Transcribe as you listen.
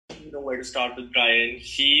know where to start with Brian.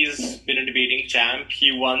 He's been a debating champ.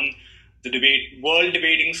 He won the World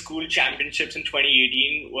Debating School Championships in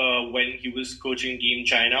 2018 when he was coaching Team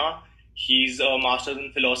China. He's a master's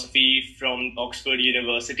in philosophy from Oxford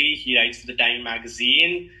University. He writes for the Time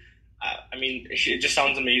magazine. It just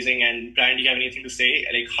sounds amazing. And Brian, do you have anything to say?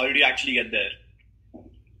 Like, how did you actually get there?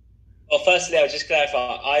 Well, firstly, I'll just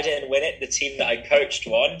clarify, I didn't win it. The team that I coached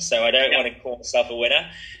won, so I don't want to call myself a winner.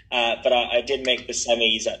 But I did make the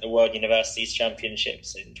semis at the World Universities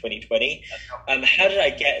Championships in 2020. How did I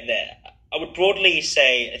get there? I would broadly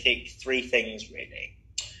say, I think, three things, really.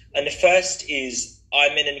 And the first is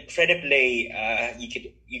I'm an incredibly,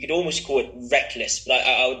 you could almost call it reckless, but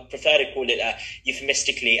I would prefer to call it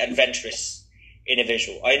euphemistically adventurous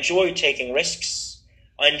individual. I enjoy taking risks.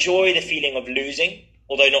 I enjoy the feeling of losing,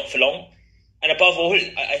 although not for long. And above all,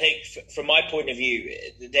 I think from my point of view,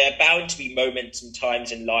 there are bound to be moments and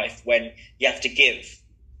times in life when you have to give.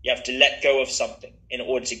 You have to let go of something in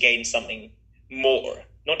order to gain something more.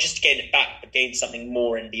 Not just to gain it back, but gain something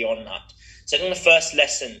more and beyond that. So I think the first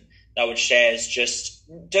lesson that I would share is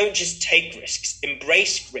don't just take risks.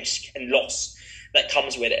 Embrace risk and loss that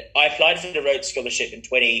comes with it. I applied for the Rhodes Scholarship in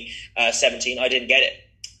 2017. I didn't get it.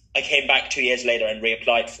 I came back 2 years later and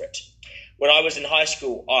reapplied for it. When I was in high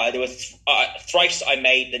school, there were thrice I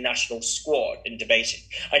made the national squad in debating.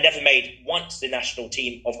 I never made once the national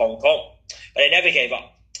team of Hong Kong, but I never gave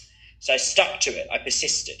up. So I stuck to it. I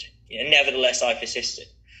persisted. Nevertheless, I persisted.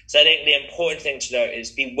 So I think the important thing to know is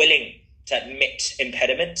be willing to admit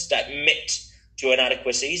impediments, to admit to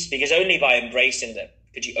inadequacies, because only by embracing them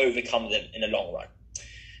could you overcome them in the long run.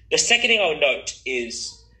 The second thing I would note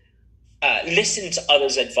is listen to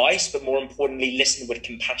others' advice, but more importantly, listen with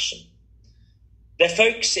compassion. There are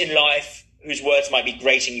folks in life whose words might be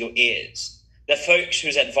grating your ears. There are folks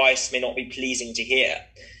whose advice may not be pleasing to hear.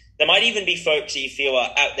 There might even be folks that you feel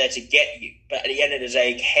are out there to get you, but at the end of the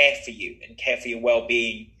day, care for you and care for your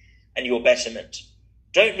well-being and your betterment.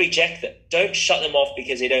 Don't reject them. Don't shut them off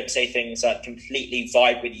because they don't say things that completely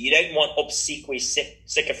vibe with you. You don't want obsequious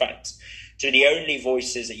sycophants to be the only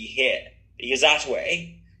voices that you hear, because that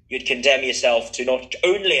way you'd condemn yourself to not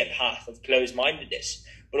only a path of closed-mindedness,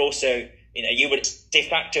 but also you would de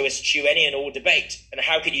facto eschew any and all debate. And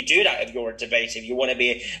how could you do that if you're a debater? If you want to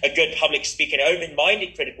be a good public speaker, an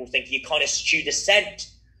open-minded critical thinker, you can't eschew dissent.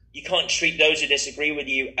 You can't treat those who disagree with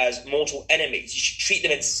you as mortal enemies. You should treat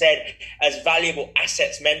them instead as valuable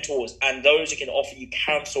assets, mentors, and those who can offer you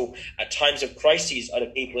counsel at times of crises are the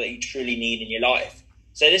people that you truly need in your life.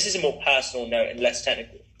 So this is a more personal note and less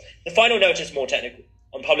technical. The final note is more technical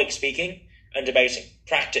on public speaking and debating.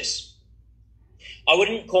 Practice. I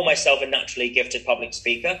wouldn't call myself a naturally gifted public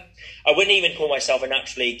speaker. I wouldn't even call myself a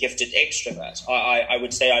naturally gifted extrovert. I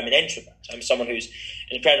would say I'm an introvert. I'm someone who's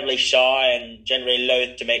incredibly shy and generally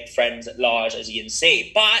loath to make friends at large, as you can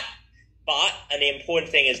see. But, and the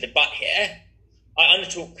important thing is the but here, I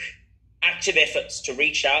undertook active efforts to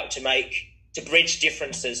reach out, to bridge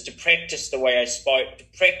differences, to practice the way I spoke, to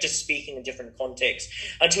practice speaking in different contexts,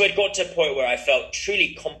 until it got to a point where I felt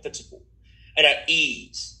truly comfortable and at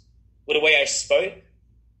ease with the way I spoke,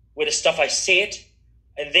 with the stuff I said,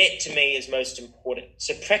 and that to me is most important.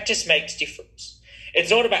 So practice makes difference. It's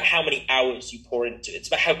not about how many hours you pour into it. It's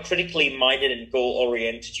about how critically minded and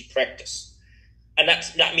goal-oriented you practice. And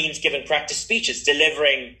that means giving practice speeches,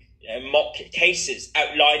 delivering mock cases,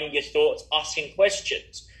 outlining your thoughts, asking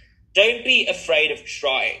questions. Don't be afraid of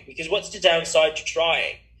trying, because what's the downside to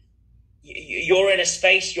trying? You're in a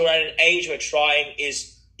space, you're at an age where trying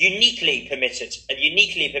is uniquely permitted and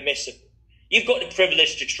uniquely permissible. You've got the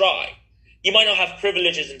privilege to try. You might not have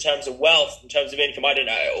privileges in terms of wealth, in terms of income, I don't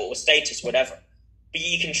know, or status, whatever. But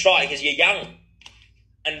you can try because you're young.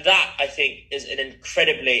 And that, I think, is an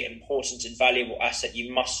incredibly important and valuable asset we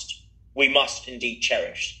must indeed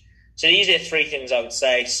cherish. So these are the three things I would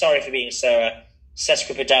say. Sorry for being so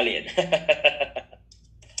sesquipedalian.